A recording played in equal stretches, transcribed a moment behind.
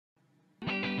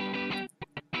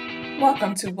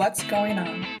Welcome to What's Going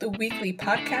On, the weekly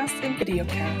podcast and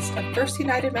videocast of First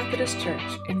United Methodist Church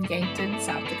in Yankton,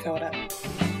 South Dakota.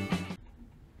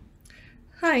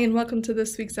 Hi, and welcome to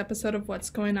this week's episode of What's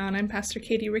Going On. I'm Pastor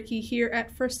Katie Rickey here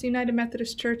at First United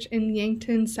Methodist Church in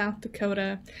Yankton, South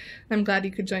Dakota. I'm glad you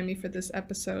could join me for this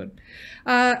episode.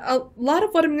 A lot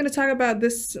of what I'm going to talk about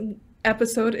this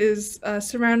episode is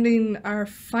surrounding our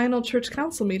final church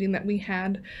council meeting that we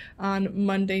had on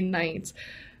Monday night.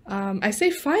 I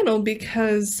say final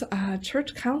because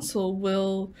church council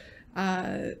will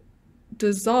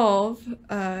dissolve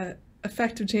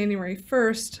effective January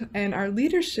 1st, and our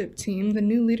leadership team, the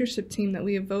new leadership team that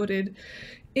we have voted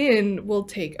in, will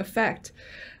take effect.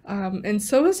 And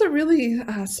so it's a really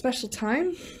special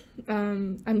time.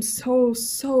 I'm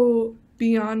so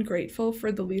beyond grateful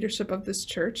for the leadership of this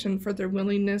church and for their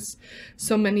willingness.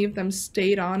 So many of them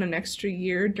stayed on an extra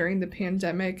year during the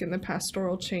pandemic and the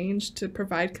pastoral change to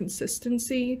provide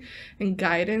consistency and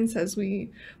guidance as we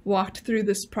walked through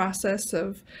this process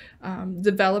of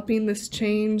developing this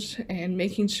change and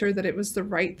making sure that it was the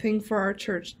right thing for our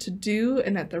church to do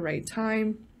and at the right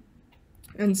time.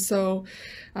 And so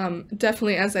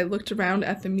definitely as I looked around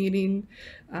at the meeting,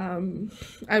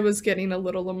 I was getting a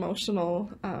little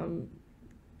emotional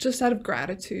just out of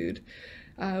gratitude.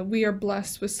 We are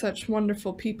blessed with such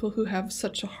wonderful people who have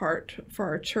such a heart for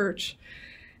our church.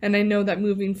 And I know that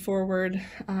moving forward,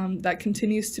 that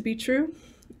continues to be true.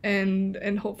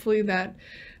 And hopefully that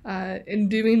in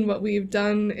doing what we've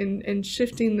done in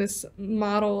shifting this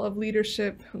model of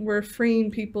leadership, we're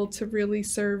freeing people to really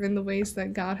serve in the ways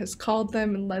that God has called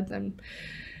them and led them.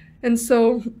 And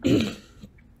so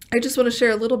I just want to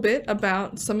share a little bit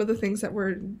about some of the things that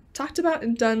were talked about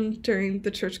and done during the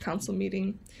church council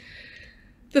meeting.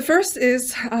 The first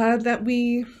is that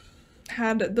we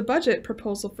had the budget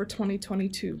proposal for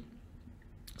 2022.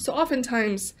 So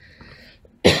oftentimes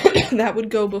that would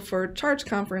go before charge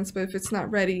conference, but if it's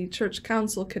not ready, church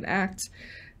council can act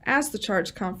as the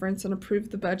charge conference and approve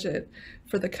the budget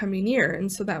for the coming year.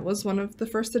 And so that was one of the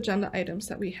first agenda items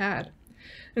that we had.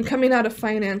 And coming out of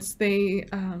finance, they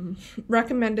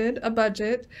recommended a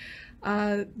budget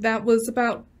that was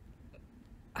about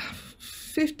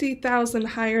 $50,000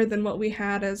 higher than what we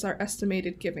had as our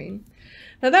estimated giving.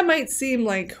 Now that might seem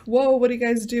like, whoa, what are you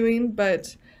guys doing?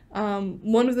 But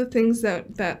one of the things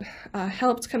that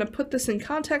helped kind of put this in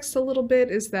context a little bit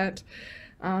is that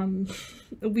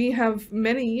we have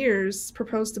many years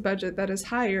proposed a budget that is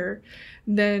higher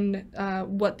than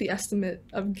what the estimate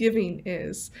of giving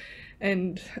is.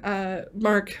 And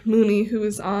Mark Mooney, who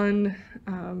is on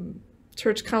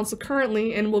church council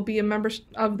currently and will be a member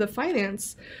of the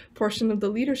finance portion of the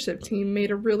leadership team, made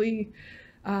a really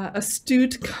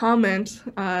astute comment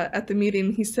at the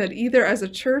meeting. He said, either as a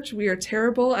church, we are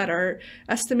terrible at our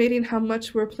estimating how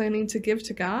much we're planning to give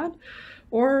to God,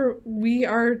 or we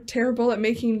are terrible at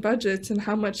making budgets and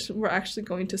how much we're actually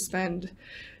going to spend.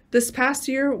 This past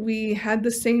year, we had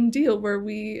the same deal where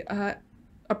we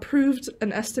approved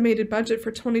an estimated budget for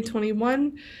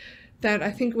 2021 that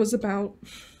I think was about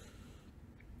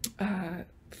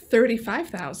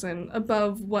 $35,000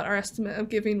 above what our estimate of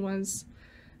giving was,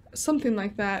 something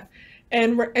like that.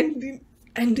 And we're ending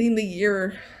the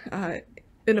year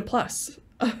in a plus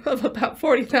of about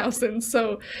 $40,000.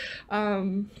 So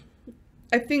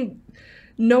I think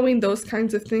knowing those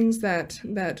kinds of things that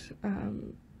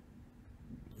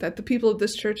the people of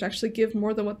this church actually give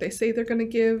more than what they say they're going to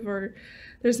give, or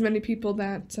there's many people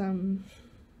that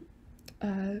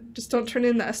just don't turn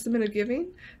in the estimate of giving,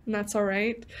 and that's all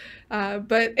right.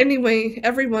 But anyway,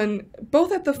 everyone,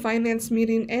 both at the finance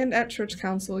meeting and at church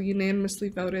council, unanimously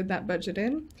voted that budget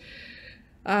in.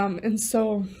 And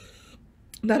so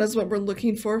that is what we're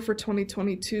looking for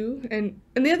 2022. And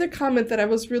the other comment that I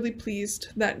was really pleased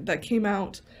that came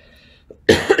out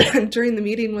during the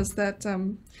meeting was that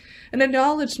an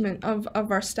acknowledgement of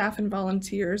our staff and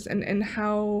volunteers and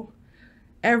how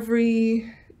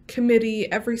every committee,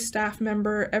 every staff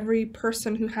member, every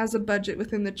person who has a budget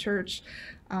within the church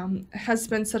has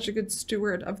been such a good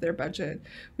steward of their budget.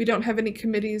 We don't have any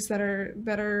committees that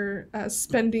are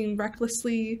spending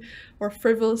recklessly or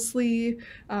frivolously.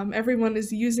 Everyone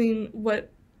is using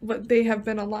what they have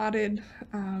been allotted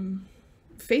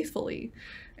faithfully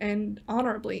and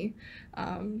honorably,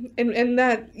 and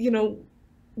that, you know,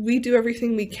 we do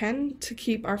everything we can to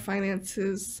keep our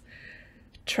finances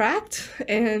tracked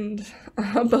and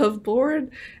above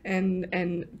board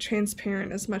and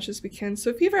transparent as much as we can. So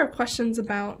if you ever have questions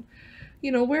about,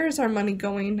 you know, where is our money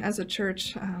going as a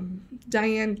church,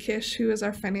 Diane Kish, who is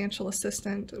our financial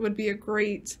assistant, would be a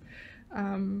great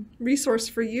resource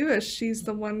for you, as she's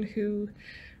the one who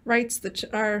writes the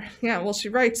she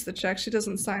writes the check. She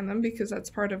doesn't sign them because that's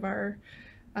part of our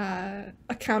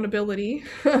accountability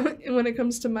when it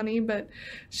comes to money, but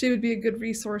she would be a good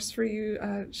resource for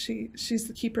you. She's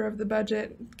the keeper of the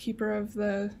budget, keeper of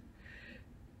the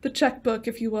checkbook,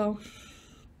 if you will.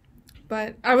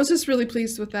 But I was just really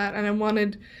pleased with that, and I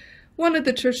wanted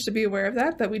the church to be aware of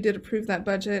that we did approve that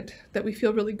budget, that we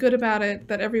feel really good about it,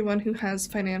 that everyone who has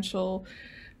financial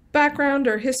background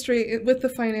or history with the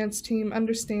finance team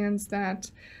understands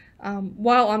that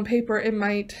while on paper it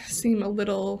might seem a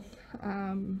little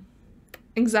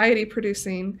anxiety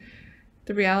producing,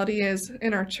 the reality is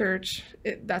in our church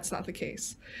that's not the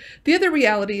case. The other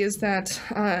reality is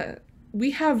that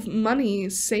we have money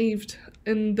saved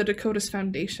in the Dakotas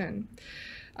Foundation.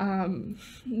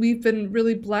 We've been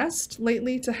really blessed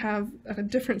lately to have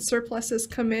different surpluses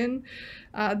come in.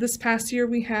 This past year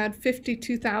we had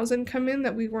 $52,000 come in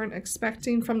that we weren't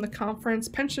expecting from the conference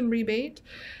pension rebate.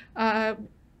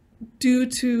 Due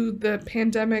to the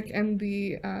pandemic and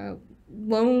the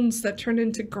loans that turned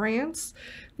into grants,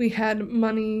 we had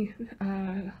money,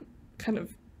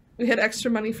 we had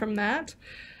extra money from that.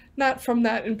 Not from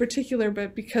that in particular,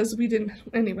 but because we didn't,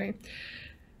 anyway.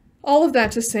 All of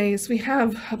that to say is we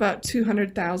have about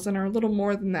 $200,000 or a little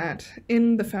more than that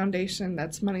in the foundation.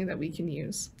 That's money that we can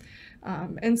use.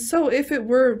 And so if it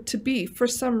were to be, for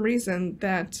some reason,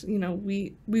 that,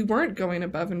 we weren't going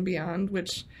above and beyond,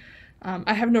 which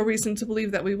I have no reason to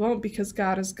believe that we won't, because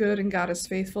God is good and God is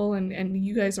faithful, and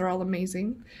you guys are all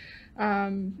amazing.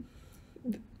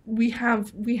 We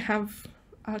have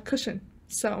a cushion.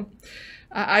 So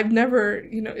I've never,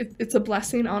 it's a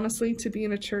blessing, honestly, to be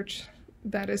in a church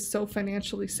that is so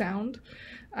financially sound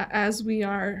as we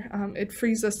are. It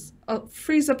frees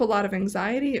up a lot of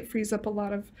anxiety. It frees up a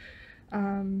lot of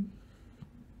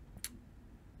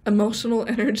emotional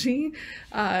energy.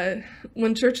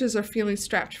 When churches are feeling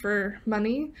strapped for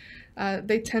money,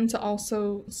 they tend to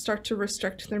also start to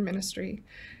restrict their ministry,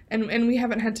 and we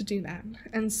haven't had to do that.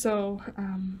 And so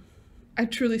I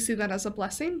truly see that as a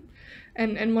blessing,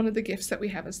 and one of the gifts that we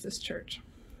have as this church.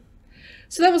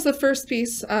 So that was the first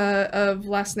piece of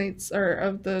last night's, or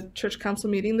of the church council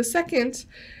meeting. The second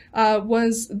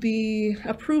was the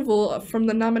approval from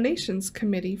the nominations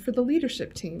committee for the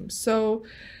leadership team. So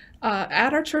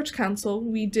at our church council,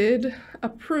 we did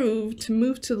approve to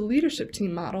move to the leadership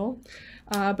team model,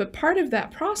 but part of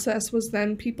that process was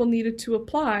then people needed to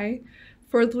apply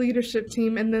for the leadership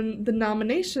team, and then the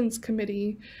nominations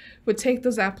committee would take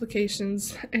those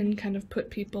applications and kind of put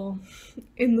people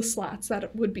in the slots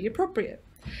that would be appropriate.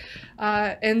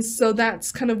 And so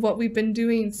that's kind of what we've been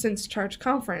doing since Charge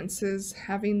Conference, is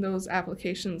having those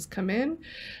applications come in.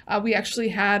 We actually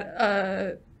had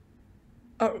a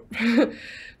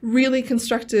really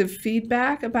constructive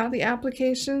feedback about the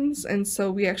applications, and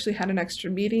so we actually had an extra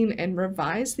meeting and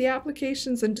revised the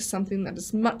applications into something that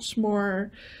is much more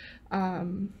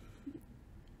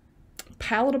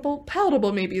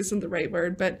palatable maybe isn't the right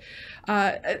word, but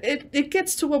it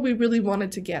gets to what we really wanted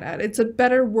to get at. It's a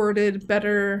better worded,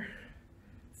 better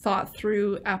thought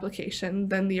through application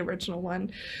than the original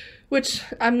one, which,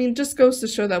 I mean, just goes to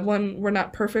show that, one, we're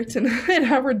not perfect in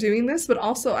how we're doing this, but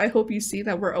also I hope you see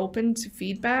that we're open to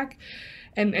feedback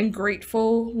and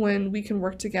grateful when we can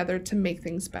work together to make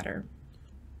things better.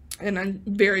 And I'm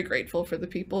very grateful for the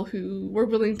people who were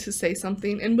willing to say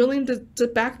something and willing to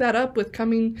back that up with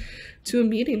coming to a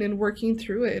meeting and working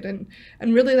through it. And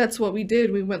really that's what we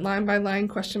did. We went line by line,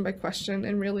 question by question,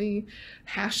 and really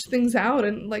hashed things out,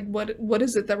 and like, what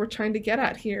is it that we're trying to get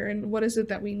at here, and what is it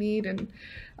that we need?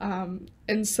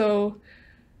 And so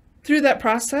through that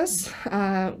process,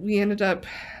 we ended up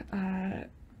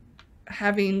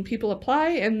having people apply,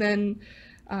 and then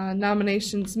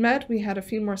nominations met. We had a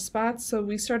few more spots, so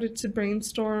we started to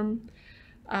brainstorm,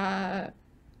 who's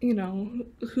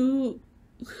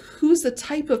the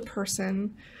type of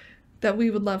person that we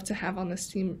would love to have on this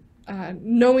team,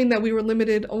 knowing that we were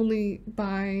limited only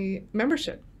by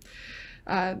membership,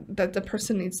 that the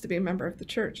person needs to be a member of the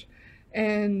church.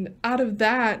 And out of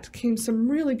that came some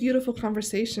really beautiful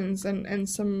conversations and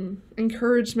some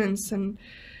encouragements, and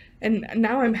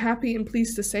now I'm happy and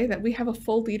pleased to say that we have a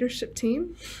full leadership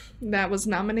team that was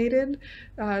nominated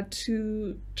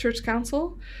to Church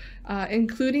Council,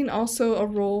 including also a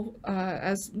role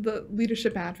as the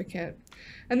leadership advocate.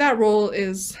 And that role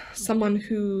is someone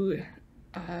who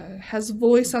has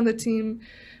voice on the team,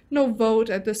 no vote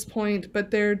at this point,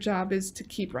 but their job is to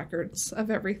keep records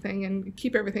of everything and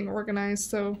keep everything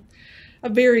organized. So a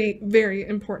very, very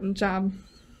important job.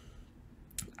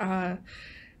 And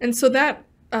so that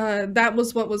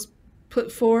was what was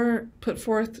put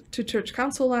forth to Church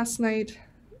Council last night,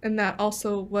 and that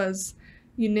also was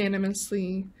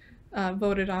unanimously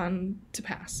voted on to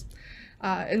pass.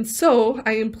 And so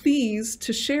I am pleased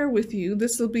to share with you,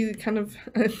 this will be kind of,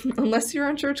 unless you're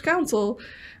on church council,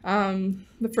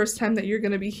 the first time that you're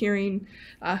going to be hearing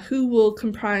who will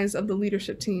comprise of the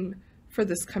leadership team for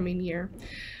this coming year.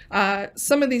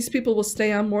 Some of these people will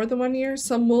stay on more than 1 year,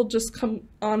 some will just come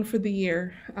on for the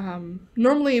year.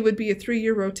 Normally it would be a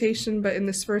 3-year rotation, but in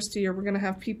this first year we're going to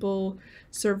have people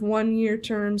serve 1-year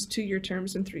terms, 2-year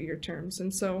terms, and 3-year terms.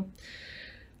 And so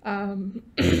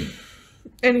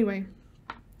anyway,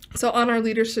 so on our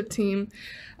leadership team,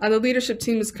 the leadership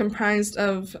team is comprised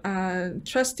of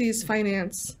trustees,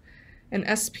 finance, an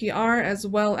SPR, as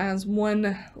well as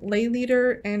 1 lay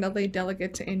leader and a lay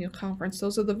delegate to annual conference.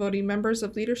 Those are the voting members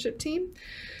of leadership team.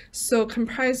 So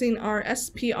comprising our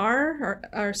SPR,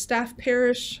 our Staff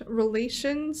Parish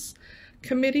Relations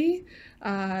Committee,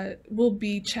 will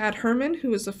be Chad Herman,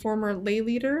 who is a former lay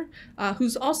leader,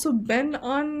 who's also been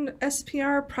on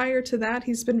SPR prior to that.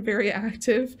 He's been very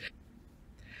active.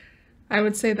 I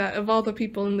would say that of all the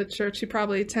people in the church, he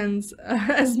probably attends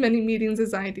as many meetings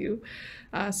as I do.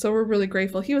 So we're really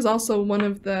grateful. He was also one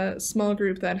of the small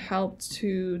group that helped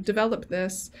to develop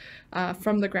this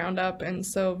from the ground up, and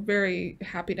so very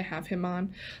happy to have him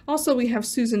on. Also, we have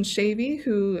Susan Shavey,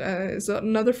 who is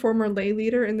another former lay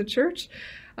leader in the church,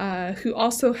 who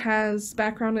also has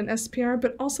background in SPR,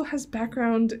 but also has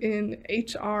background in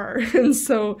HR, and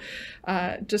so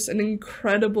just an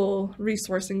incredible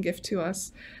resource and gift to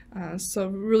us. So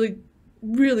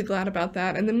really glad about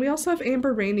that. And then we also have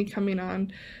Amber Rainey coming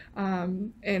on,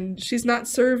 and she's not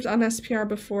served on SPR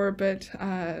before, but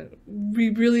we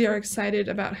really are excited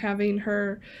about having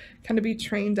her kind of be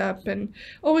trained up and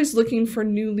always looking for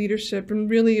new leadership. And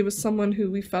really it was someone who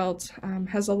we felt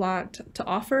has a lot to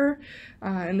offer,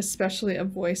 and especially a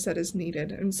voice that is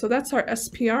needed. And so that's our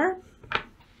SPR.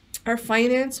 Our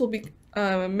finance will be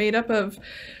made up of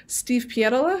Steve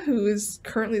Pietola, who is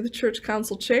currently the church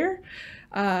council chair,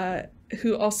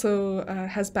 who also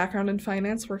has background in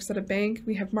finance, works at a bank.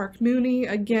 We have Mark Mooney,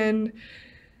 again,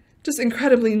 just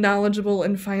incredibly knowledgeable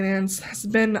in finance, has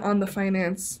been on the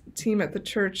finance team at the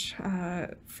church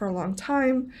for a long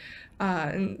time,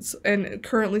 and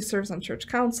currently serves on church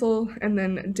council. And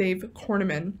then Dave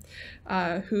Korneman,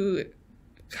 who,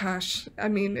 gosh, I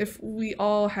mean, if we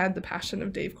all had the passion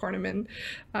of Dave Korneman,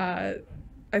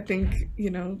 I think, you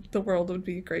know, the world would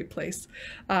be a great place.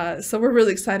 So we're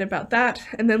really excited about that.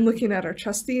 And then looking at our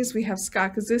trustees, we have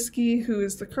Scott Kaziski, who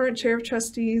is the current chair of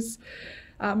trustees.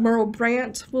 Merle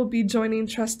Brandt will be joining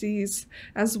trustees,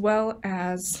 as well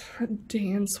as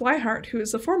Dan Swihart, who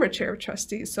is the former chair of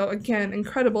trustees. So again,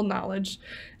 incredible knowledge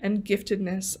and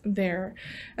giftedness there.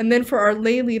 And then for our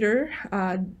lay leader,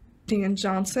 Dan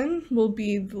Johnson will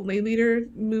be the lay leader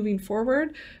moving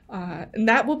forward, and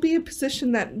that will be a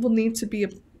position that will need to be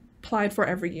applied for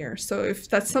every year. So if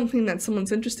that's something that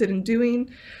someone's interested in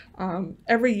doing,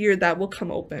 every year that will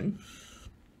come open.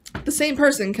 The same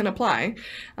person can apply,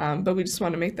 but we just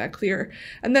want to make that clear.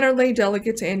 And then our lay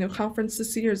delegate to annual conference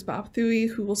this year is Bob Thuy,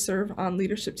 who will serve on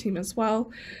leadership team as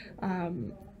well.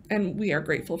 And we are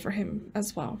grateful for him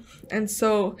as well. And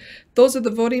so those are the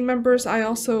voting members. I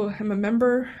also am a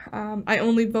member. I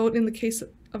only vote in the case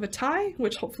of a tie,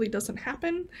 which hopefully doesn't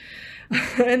happen.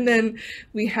 And then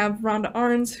we have Rhonda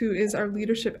Arns, who is our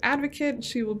leadership advocate.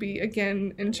 She will be,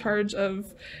 again, in charge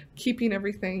of keeping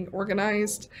everything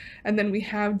organized. And then we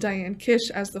have Diane Kish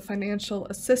as the financial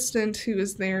assistant, who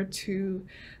is there to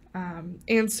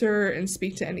answer and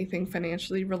speak to anything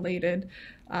financially related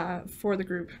for the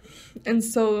group. And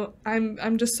so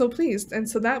I'm just so pleased. And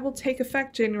so that will take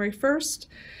effect January 1st.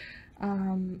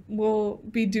 We'll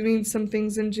be doing some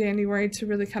things in January to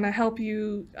really kind of help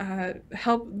you,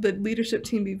 help the leadership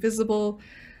team be visible.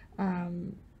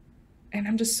 And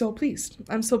I'm just so pleased.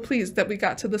 I'm so pleased that we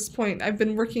got to this point. I've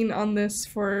been working on this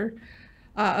for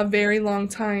a very long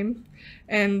time,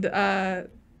 and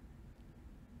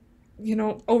you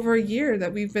know, over a year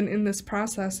that we've been in this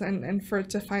process, and for it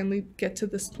to finally get to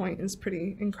this point is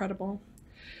pretty incredible.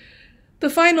 The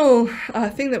final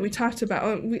thing that we talked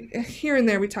about, here and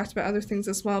there we talked about other things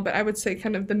as well, but I would say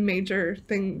kind of the major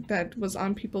thing that was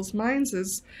on people's minds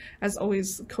is, as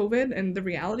always, COVID and the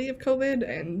reality of COVID,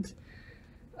 and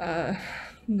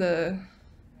the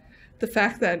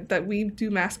fact that we do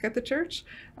mask at the church.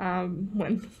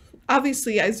 When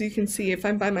obviously, as you can see, if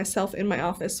I'm by myself in my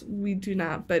office, we do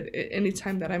not, but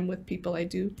anytime that I'm with people, I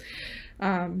do.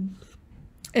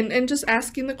 And just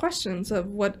asking the questions of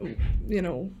what, you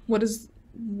know, what does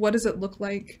it look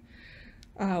like?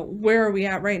 Where are we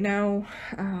at right now?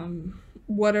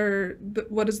 What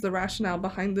is the rationale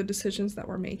behind the decisions that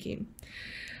we're making?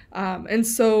 And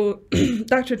so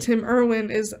Dr. Tim Irwin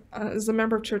is a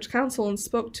member of church council and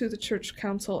spoke to the church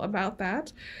council about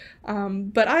that.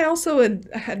 But I also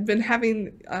had been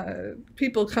having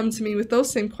people come to me with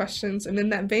those same questions, and in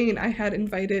that vein, I had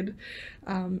invited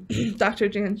Dr.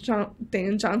 Dan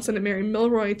Johnson and Mary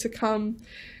Milroy to come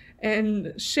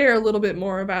and share a little bit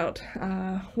more about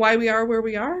why we are where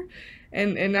we are.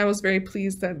 And I was very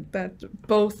pleased that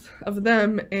both of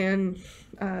them and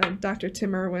Dr.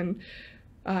 Tim Irwin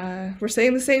were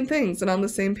saying the same things and on the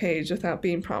same page without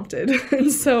being prompted.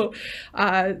 And so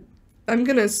I'm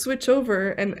going to switch over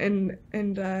and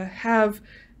have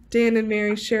Dan and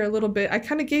Mary share a little bit. I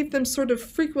kind of gave them sort of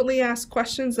frequently asked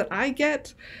questions that I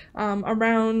get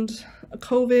around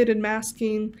COVID and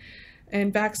masking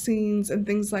and vaccines and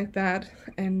things like that.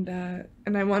 And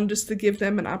I wanted just to give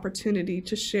them an opportunity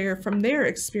to share from their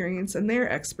experience and their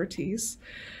expertise.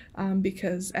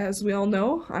 Because as we all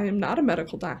know, I am not a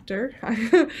medical doctor.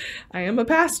 I am a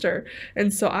pastor.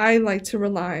 And so I like to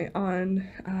rely on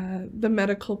the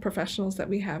medical professionals that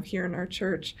we have here in our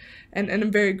church. And I'm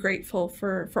very grateful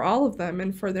for all of them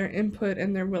and for their input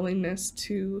and their willingness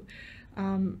to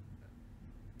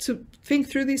think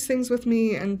through these things with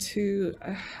me and to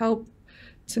help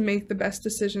to make the best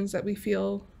decisions that we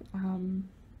feel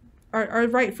are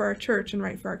right for our church and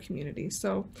right for our community.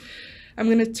 So I'm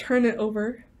going to turn it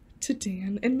over to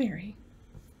Dan and Mary.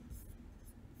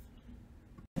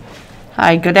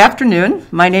 Hi, good afternoon.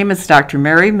 My name is Dr.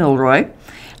 Mary Milroy.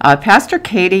 Pastor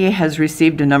Katie has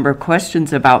received a number of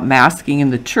questions about masking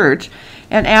in the church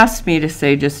and asked me to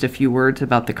say just a few words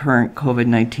about the current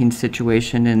COVID-19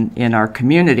 situation in our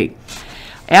community.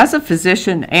 As a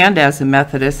physician and as a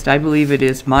Methodist, I believe it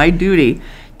is my duty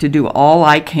to do all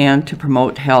I can to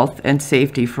promote health and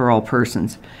safety for all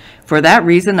persons. For that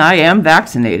reason, I am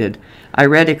vaccinated. I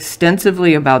read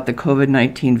extensively about the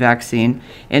COVID-19 vaccine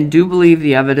and do believe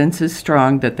the evidence is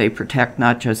strong that they protect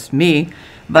not just me,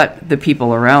 but the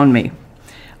people around me.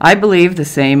 I believe the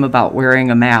same about wearing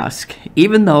a mask,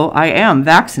 even though I am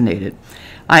vaccinated.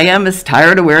 I am as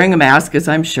tired of wearing a mask as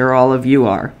I'm sure all of you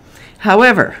are.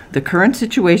 However, the current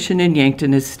situation in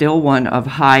Yankton is still one of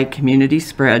high community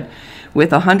spread,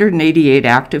 with 188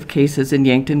 active cases in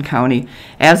Yankton County,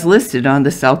 as listed on the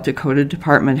South Dakota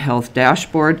Department of Health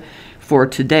dashboard for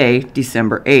today,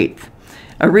 December 8th.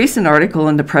 A recent article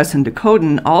in the Press and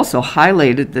Dakotan also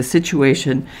highlighted the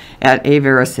situation at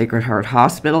Avera Sacred Heart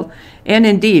Hospital and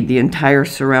indeed the entire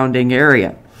surrounding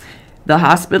area. The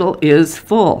hospital is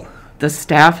full. The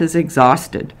staff is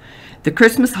exhausted. The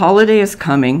Christmas holiday is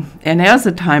coming, and as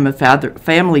a time of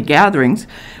family gatherings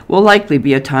will likely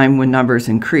be a time when numbers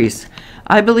increase.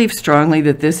 I believe strongly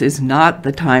that this is not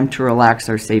the time to relax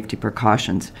our safety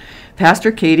precautions.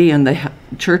 Pastor Katie and the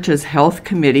church's health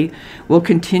committee will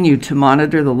continue to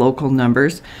monitor the local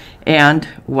numbers and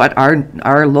what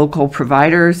our local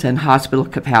providers and hospital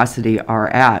capacity are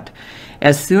at.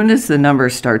 As soon as the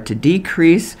numbers start to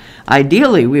decrease,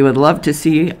 ideally we would love to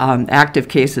see active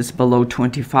cases below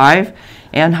 25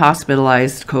 and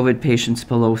hospitalized COVID patients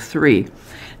below 3.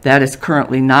 That is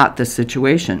currently not the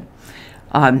situation.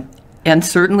 And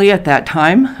certainly at that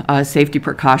time, safety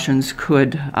precautions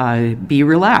could be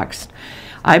relaxed.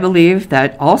 I believe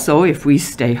that also if we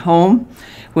stay home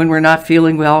when we're not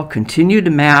feeling well, continue to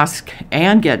mask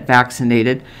and get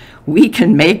vaccinated, we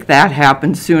can make that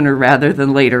happen sooner rather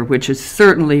than later, which is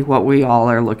certainly what we all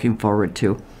are looking forward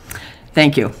to.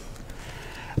 Thank you.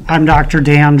 I'm Dr.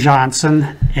 Dan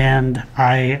Johnson, and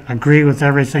I agree with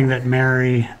everything that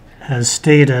Mary has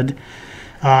stated.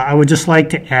 I would just like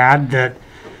to add that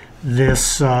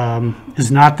this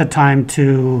is not the time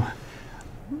to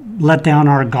let down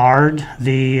our guard.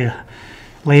 The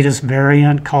latest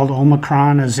variant called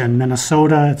Omicron is in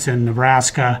Minnesota, it's in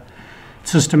Nebraska.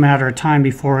 It's just a matter of time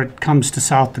before it comes to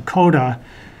South Dakota.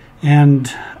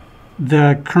 And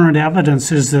the current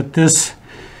evidence is that this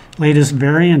latest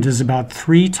variant is about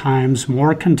 3 times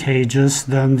more contagious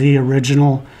than the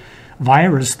original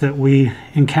virus that we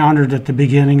encountered at the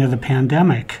beginning of the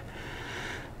pandemic.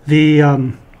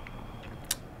 The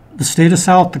state of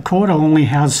South Dakota only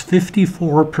has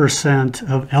 54%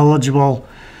 of eligible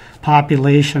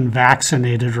population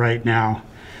vaccinated right now.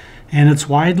 And it's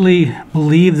widely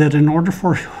believed that in order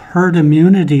for herd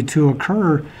immunity to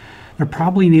occur, there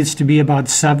probably needs to be about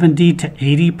 70 to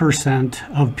 80%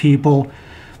 of people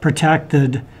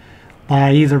protected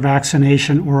by either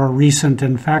vaccination or a recent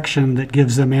infection that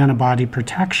gives them antibody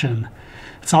protection.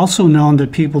 It's also known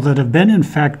that people that have been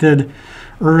infected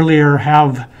earlier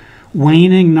have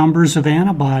waning numbers of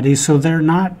antibodies, so they're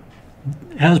not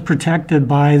as protected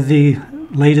by the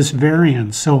latest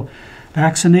variants. So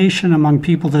vaccination among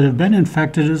people that have been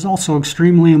infected is also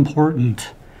extremely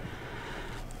important.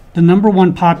 the number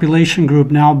one population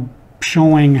group now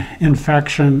showing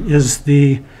infection is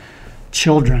the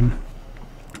children.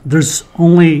 There's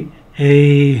only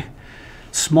a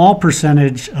small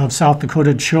percentage of South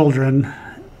Dakota children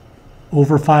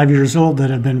over 5 years old that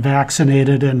have been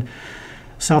vaccinated, and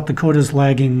South Dakota is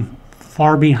lagging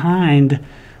far behind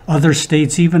other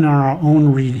states, even in our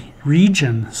own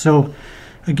region. So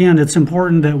again, it's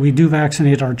important that we do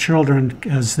vaccinate our children,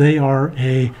 as they are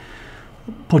a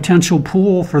potential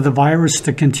pool for the virus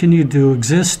to continue to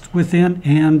exist within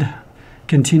and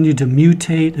continue to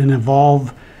mutate and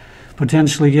evolve,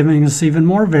 potentially giving us even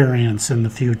more variants in the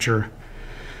future.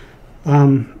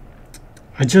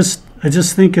 I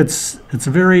just think it's a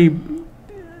very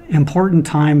important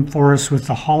time for us with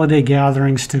the holiday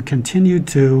gatherings to continue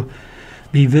to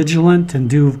be vigilant and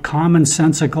do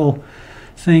commonsensical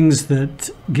things that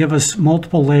give us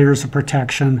multiple layers of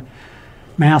protection,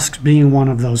 masks being one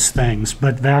of those things,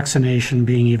 but vaccination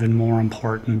being even more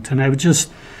important. And I would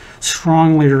just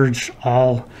strongly urge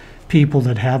all people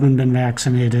that haven't been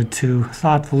vaccinated to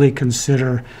thoughtfully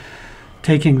consider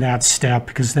taking that step,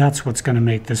 because that's what's going to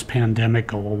make this pandemic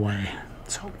go away.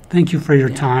 So thank you for your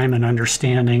time and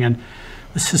understanding, and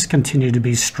let's just continue to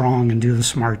be strong and do the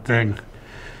smart thing.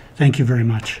 Thank you very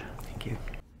much. Thank you.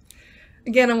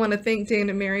 Again, I want to thank Dan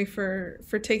and Mary for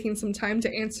taking some time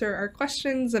to answer our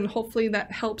questions, and hopefully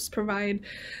that helps provide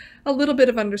a little bit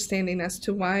of understanding as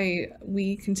to why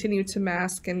we continue to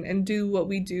mask and do what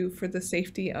we do for the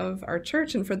safety of our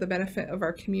church and for the benefit of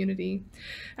our community.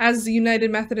 As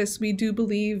United Methodists, we do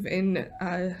believe in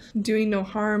doing no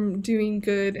harm, doing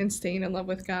good, and staying in love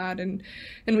with God, and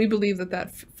we believe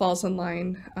that falls in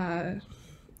line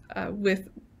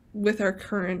with our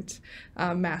current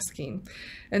masking.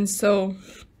 And so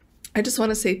I just want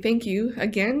to say thank you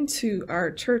again to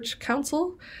our church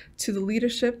council, to the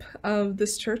leadership of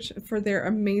this church for their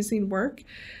amazing work.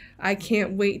 I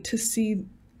can't wait to see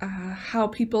how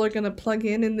people are going to plug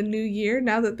in the new year,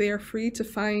 now that they are free to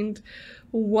find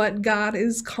what God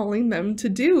is calling them to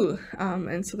do.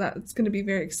 And so that's going to be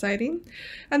very exciting.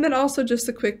 And then also just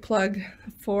a quick plug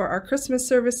for our Christmas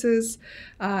services.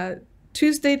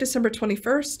 Tuesday, December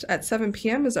 21st at 7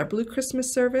 p.m. is our Blue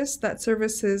Christmas service. That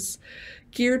service is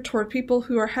geared toward people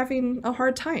who are having a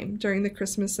hard time during the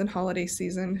Christmas and holiday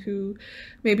season, who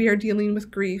maybe are dealing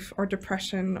with grief or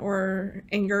depression or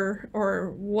anger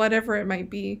or whatever it might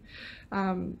be.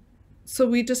 So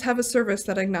we just have a service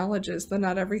that acknowledges that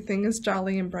not everything is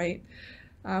jolly and bright,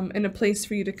 and a place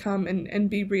for you to come and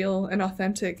be real and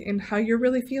authentic in how you're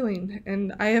really feeling.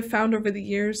 And I have found over the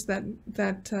years that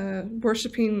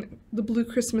worshiping the Blue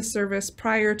Christmas service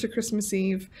prior to Christmas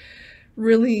Eve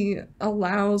really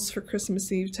allows for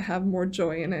Christmas Eve to have more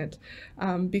joy in it,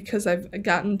 because I've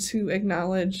gotten to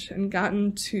acknowledge and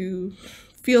gotten to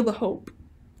feel the hope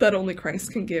that only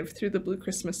Christ can give through the Blue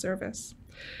Christmas service.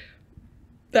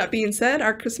 That being said,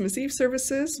 our Christmas Eve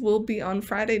services will be on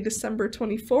Friday, December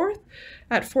 24th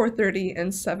at 4:30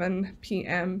 and 7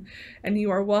 p.m. And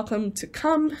you are welcome to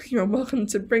come. You're welcome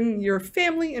to bring your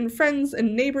family and friends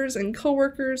and neighbors and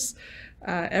coworkers.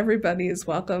 Everybody is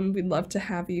welcome. We'd love to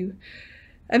have you.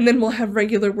 And then we'll have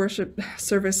regular worship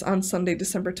service on Sunday,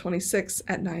 December 26th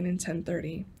at 9 and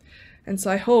 10:30. And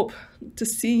so I hope to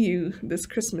see you this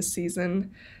Christmas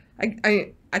season.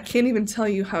 I can't even tell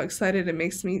you how excited it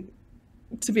makes me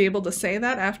to be able to say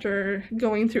that after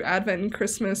going through Advent and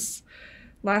Christmas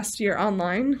last year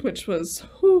online, which was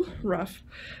rough.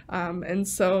 And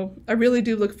so I really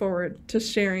do look forward to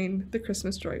sharing the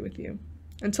Christmas joy with you.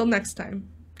 Until next time,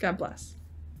 God bless.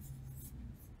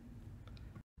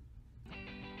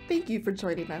 Thank you for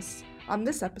joining us on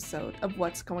this episode of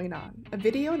What's Going On, a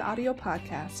video and audio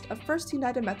podcast of First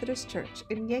United Methodist Church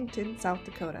in Yankton, South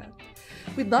Dakota.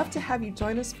 We'd love to have you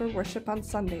join us for worship on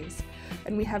Sundays,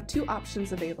 and we have two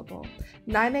options available.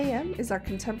 9 a.m. is our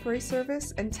contemporary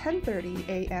service, and 10:30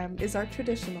 a.m. is our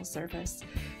traditional service.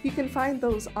 You can find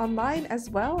those online as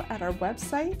well at our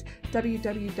website,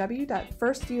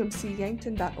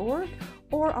 www.firstumcyankton.org,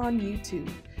 or on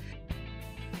YouTube.